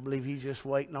go, though. I believe he's just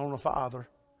waiting on the Father.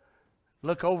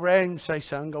 Look over at him and say,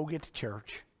 son, go get to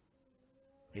church.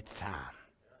 It's time.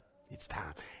 It's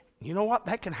time. You know what?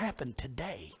 That can happen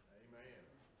today.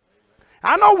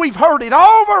 I know we've heard it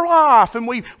all of our life, and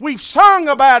we've sung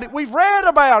about it, we've read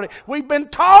about it, we've been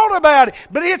taught about it,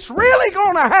 but it's really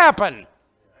going to happen.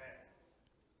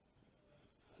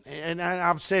 And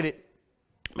I've said it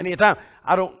many a time.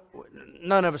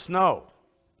 None of us know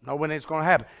when it's going to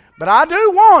happen. But I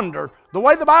do wonder, the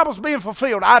way the Bible's being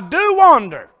fulfilled, I do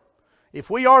wonder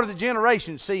if we are the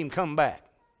generation to see him come back.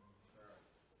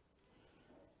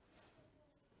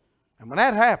 And when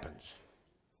that happens,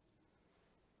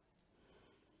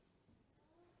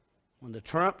 when the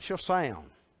trump shall sound,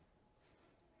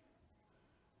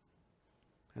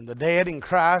 and the dead in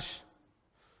Christ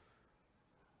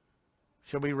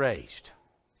shall be raised.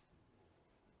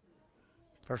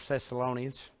 1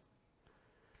 Thessalonians.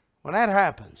 When that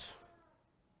happens,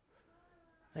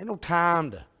 ain't no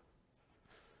time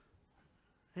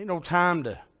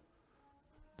to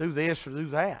do this or do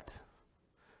that.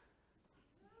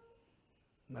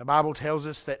 The Bible tells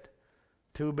us that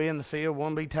two will be in the field,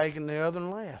 one will be taken, the other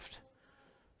left.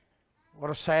 What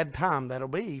a sad time that'll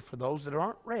be for those that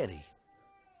aren't ready.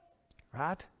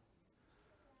 Right?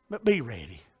 But be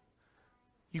ready.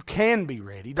 You can be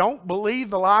ready. Don't believe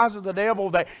the lies of the devil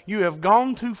that you have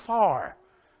gone too far.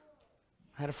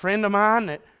 I had a friend of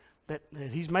mine that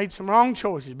he's made some wrong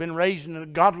choices. Been raised in a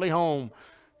godly home.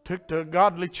 Took to a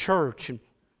godly church. And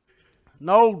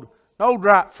knowed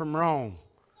right from wrong.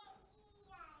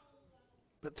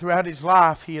 But throughout his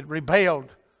life he had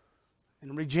rebelled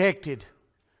and rejected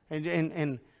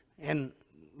and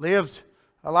lived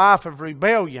a life of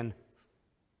rebellion.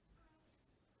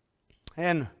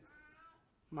 And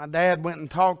my dad went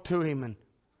and talked to him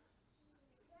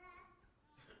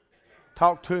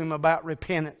about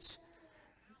repentance.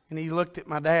 And he looked at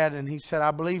my dad and he said,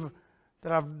 I believe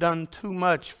that I've done too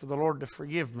much for the Lord to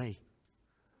forgive me.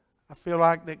 I feel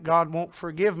like that God won't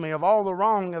forgive me of all the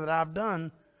wrong that I've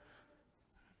done.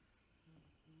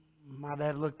 My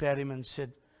dad looked at him and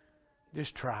said,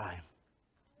 just try him.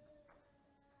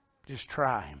 Just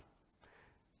try him.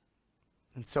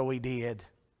 And so he did.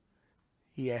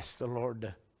 He asked the Lord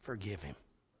to forgive him.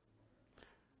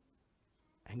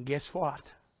 And guess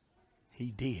what?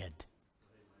 He did.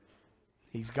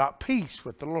 He's got peace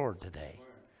with the Lord today.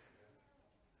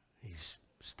 He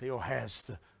still has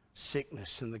the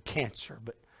sickness and the cancer,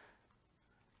 but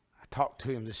I talked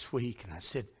to him this week and I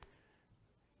said,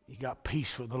 you got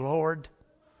peace with the Lord?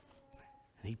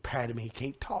 And he patted me. He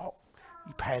can't talk.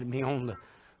 He patted me on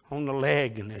the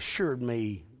leg and assured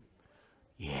me,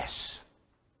 yes,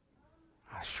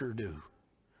 I sure do.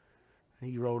 And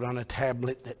he wrote on a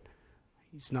tablet that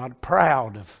he's not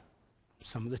proud of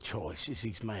some of the choices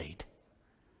he's made.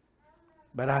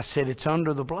 But I said, it's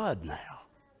under the blood now.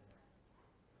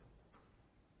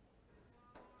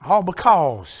 All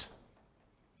because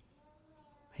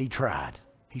he tried.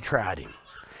 He tried him.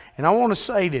 And I want to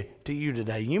say to you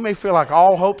today, you may feel like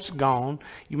all hope's gone.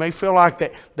 You may feel like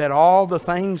that all the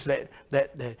things that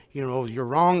you know, your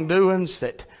wrongdoings,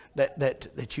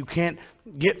 that you can't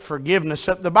get forgiveness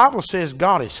of. The Bible says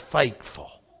God is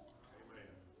faithful.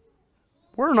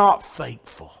 We're not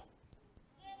faithful.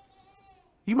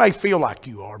 You may feel like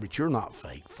you are, but you're not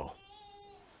faithful.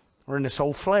 We're in this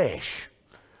old flesh.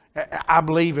 I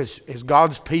believe as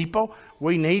God's people,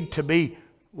 we need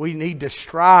to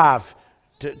strive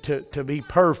to be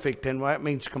perfect, and that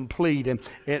means complete,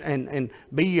 and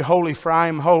be ye holy for I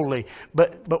am holy.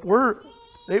 But we're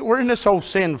in this old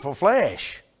sinful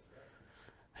flesh.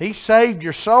 He saved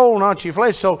your soul, not your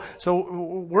flesh. So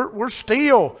we're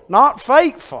still not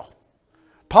faithful.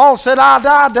 Paul said, I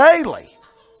die daily.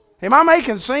 Am I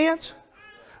making sense?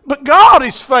 But God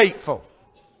is faithful.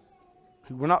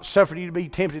 Who will not suffer you to be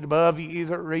tempted above you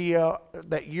either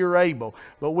that you're able,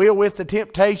 but will with the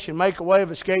temptation make a way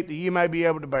of escape that you may be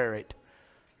able to bear it.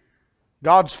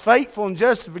 God's faithful and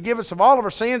just to forgive us of all of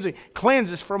our sins and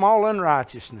cleanse us from all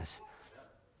unrighteousness.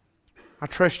 I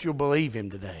trust you'll believe Him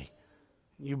today.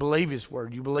 You believe His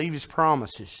Word. You believe His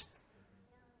promises.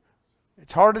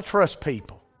 It's hard to trust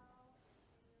people.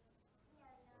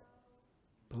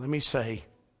 But let me say,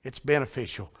 it's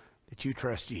beneficial that you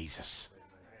trust Jesus.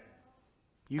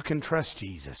 You can trust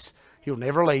Jesus. He'll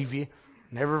never leave you,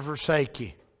 never forsake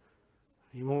you.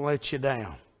 He won't let you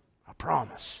down. I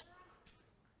promise.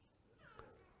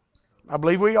 I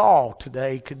believe we all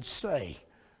today could say,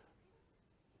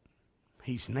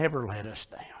 He's never let us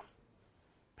down.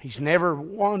 He's never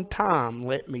one time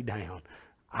let me down.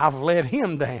 I've let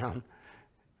Him down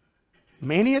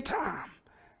many a time,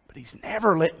 but He's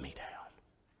never let me down.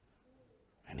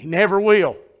 And He never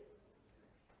will.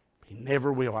 He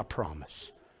never will, I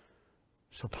promise.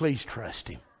 So please trust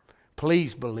Him.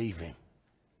 Please believe Him.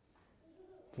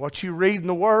 What you read in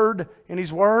the Word, in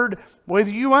His Word, whether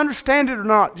you understand it or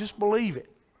not, just believe it.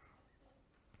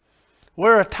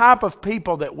 We're a type of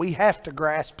people that we have to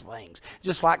grasp things.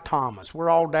 Just like Thomas. We're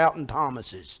all doubting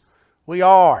Thomases. We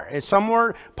are. At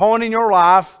some point in your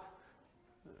life,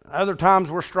 other times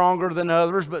we're stronger than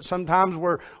others, but sometimes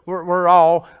we're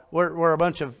a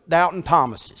bunch of doubting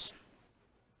Thomases.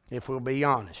 If we'll be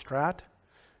honest, right?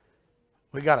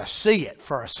 We got to see it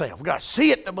for ourselves. We got to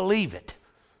see it to believe it.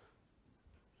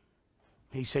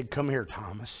 He said, "Come here,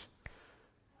 Thomas.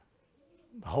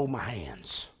 Hold my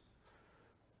hands."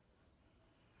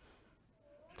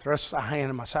 Thrust thy hand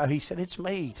in my side. He said, "It's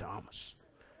me, Thomas.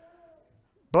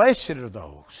 Blessed are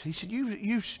those." He said,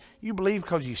 you believe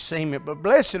because you've seen it, but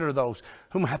blessed are those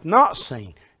whom hath not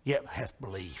seen, yet hath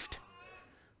believed.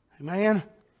 Amen?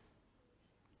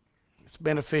 It's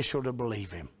beneficial to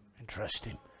believe Him and trust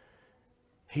Him.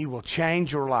 He will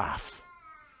change your life.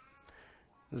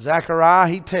 Zechariah,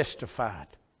 he testified.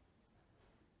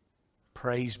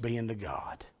 Praise be unto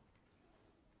God,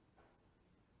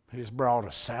 who has brought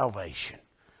us salvation.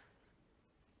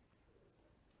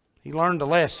 He learned a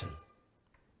lesson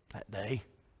that day.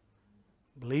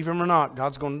 Believe Him or not,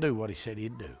 God's going to do what He said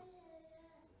He'd do.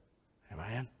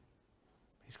 Amen?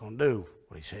 He's going to do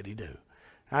what He said He'd do.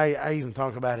 I even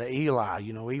talk about Eli.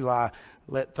 You know, Eli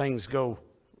let things go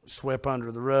swept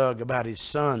under the rug about his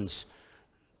sons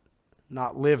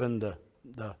not living the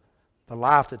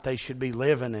life that they should be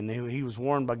living, and he was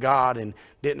warned by God and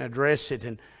didn't address it,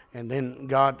 and then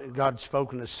God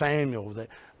spoken to Samuel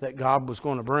that God was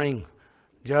going to bring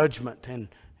judgment, and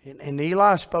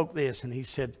Eli spoke this, and he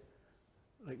said,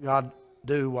 let God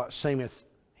do what seemeth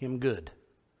him good.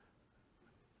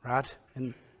 Right?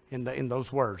 In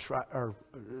those words, right? Or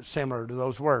similar to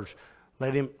those words.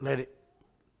 Let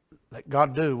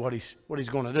God do what he's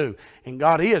going to do. And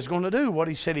God is going to do what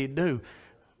he said he'd do.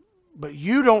 But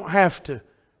you don't have to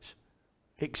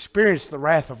experience the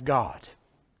wrath of God.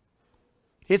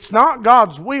 It's not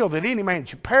God's will that any man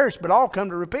should perish, but all come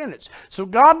to repentance. So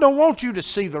God don't want you to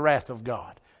see the wrath of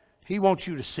God. He wants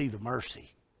you to see the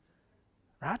mercy.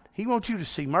 Right? He wants you to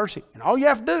see mercy. And all you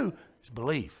have to do is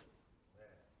believe.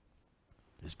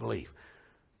 Is believe.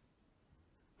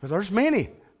 But there's many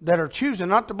that are choosing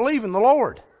not to believe in the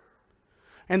Lord.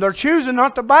 And they're choosing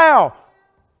not to bow.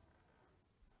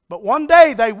 But one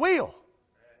day they will.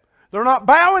 They're not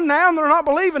bowing now and they're not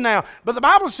believing now. But the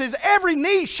Bible says every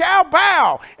knee shall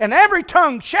bow and every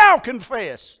tongue shall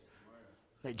confess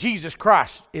that Jesus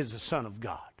Christ is the Son of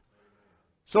God.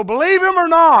 So believe him or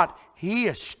not, he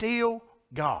is still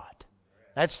God.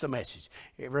 That's the message.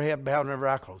 Every head bowed and every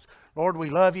eye closed. Lord, we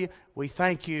love you. We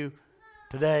thank you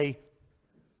today,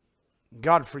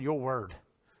 God, for your word.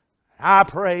 I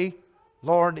pray,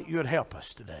 Lord, that you would help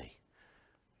us today.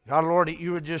 God, Lord, that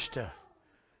you would just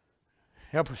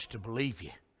help us to believe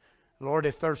you. Lord,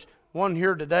 if there's one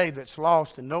here today that's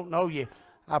lost and don't know you,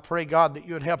 I pray, God, that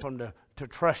you would help them to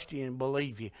trust you and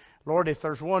believe you. Lord, if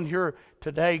there's one here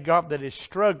today, God, that is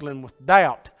struggling with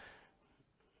doubt,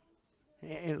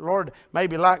 and Lord,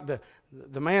 maybe like the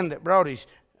man that brought his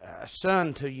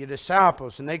son to your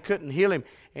disciples and they couldn't heal him,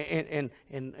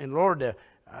 and Lord,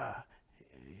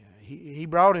 he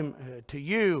brought him to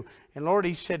you, and Lord,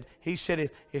 he said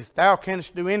if thou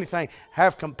canst do anything,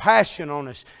 have compassion on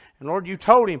us. And Lord, you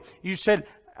told him, you said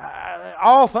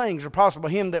all things are possible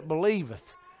to him that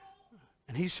believeth.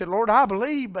 And he said, Lord, I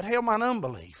believe, but help mine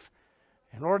unbelief.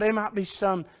 And Lord, there might be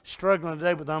some struggling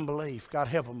today with unbelief. God,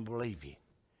 help them believe you.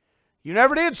 You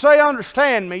never did say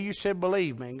understand me. You said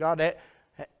believe me. And God,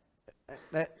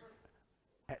 that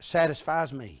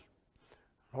satisfies me.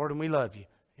 Lord, and we love you.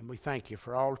 And we thank you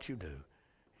for all that you do.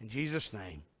 In Jesus'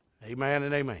 name, amen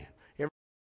and amen.